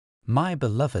My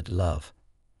beloved love,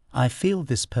 I feel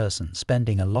this person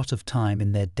spending a lot of time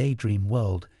in their daydream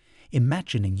world,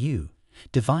 imagining you,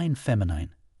 divine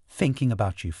feminine, thinking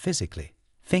about you physically,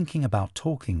 thinking about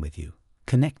talking with you,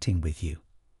 connecting with you.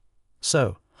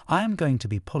 So, I am going to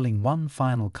be pulling one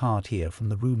final card here from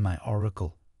the Rune My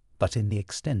Oracle, but in the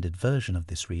extended version of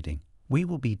this reading, we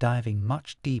will be diving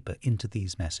much deeper into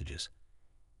these messages.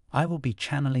 I will be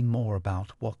channeling more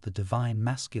about what the divine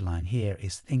masculine here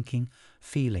is thinking,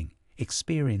 feeling,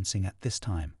 experiencing at this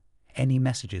time, any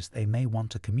messages they may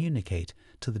want to communicate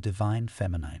to the divine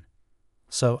feminine.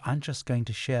 So I'm just going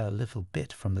to share a little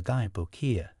bit from the guidebook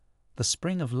here. The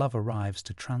spring of love arrives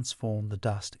to transform the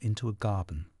dust into a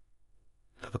garden.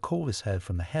 The call is heard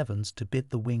from the heavens to bid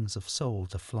the wings of soul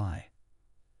to fly.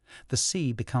 The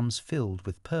sea becomes filled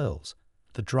with pearls,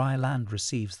 the dry land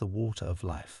receives the water of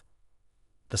life.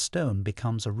 The stone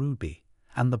becomes a ruby,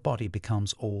 and the body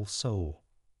becomes all soul.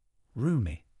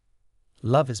 Rumi.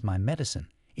 Love is my medicine,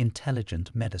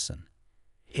 intelligent medicine.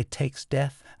 It takes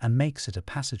death and makes it a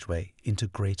passageway into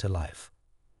greater life.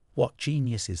 What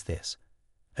genius is this?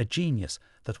 A genius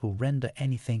that will render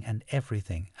anything and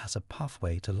everything as a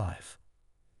pathway to life.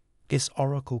 This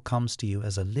oracle comes to you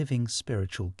as a living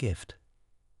spiritual gift.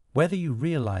 Whether you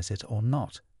realize it or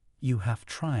not, you have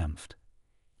triumphed.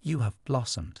 You have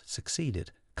blossomed,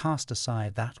 succeeded, cast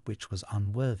aside that which was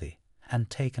unworthy, and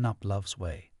taken up love's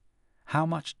way. How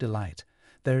much delight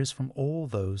there is from all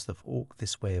those that walk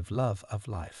this way of love of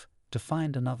life, to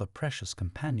find another precious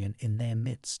companion in their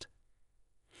midst.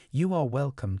 You are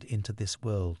welcomed into this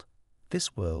world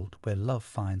where love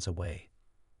finds a way.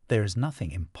 There is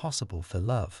nothing impossible for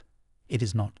love. It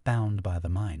is not bound by the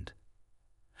mind.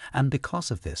 And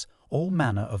because of this, all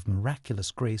manner of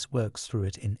miraculous grace works through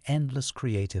it in endless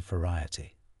creative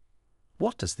variety.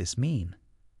 What does this mean?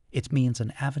 It means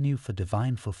an avenue for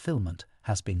divine fulfillment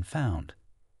has been found.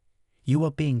 You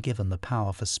are being given the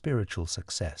power for spiritual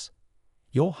success.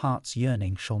 Your heart's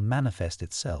yearning shall manifest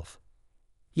itself.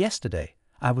 Yesterday,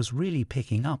 I was really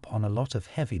picking up on a lot of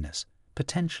heaviness,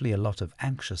 potentially a lot of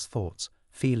anxious thoughts,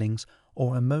 feelings,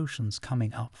 or emotions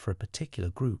coming up for a particular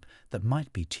group that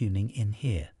might be tuning in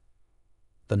here.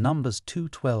 The numbers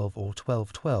 212 or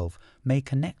 1212 may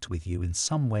connect with you in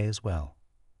some way as well.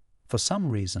 For some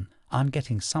reason, I'm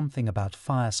getting something about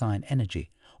fire sign energy,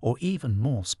 or even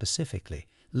more specifically,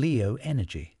 Leo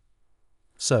energy.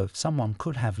 So someone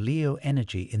could have Leo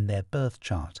energy in their birth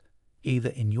chart, either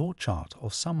in your chart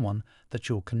or someone that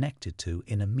you're connected to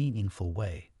in a meaningful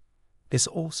way. This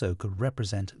also could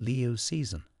represent Leo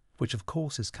season, which of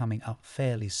course is coming up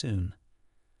fairly soon.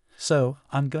 So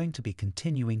I'm going to be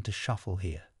continuing to shuffle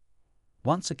here.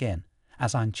 Once again,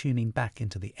 as I'm tuning back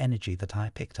into the energy that I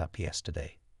picked up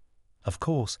yesterday. Of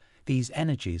course, these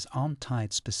energies aren't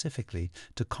tied specifically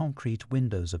to concrete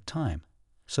windows of time,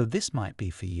 so this might be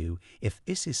for you if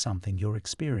this is something you're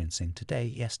experiencing today,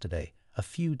 yesterday, a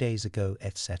few days ago,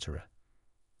 etc.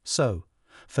 So,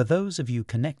 for those of you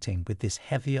connecting with this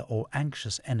heavier or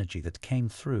anxious energy that came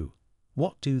through,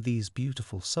 what do these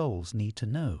beautiful souls need to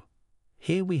know?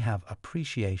 Here we have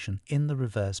appreciation in the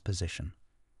reverse position.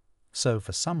 So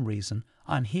for some reason,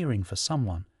 I'm hearing for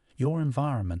someone, your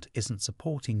environment isn't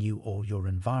supporting you, or your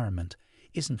environment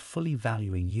isn't fully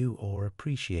valuing you or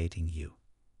appreciating you.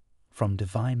 From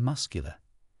Divine Muscular.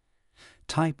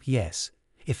 Type yes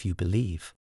if you believe.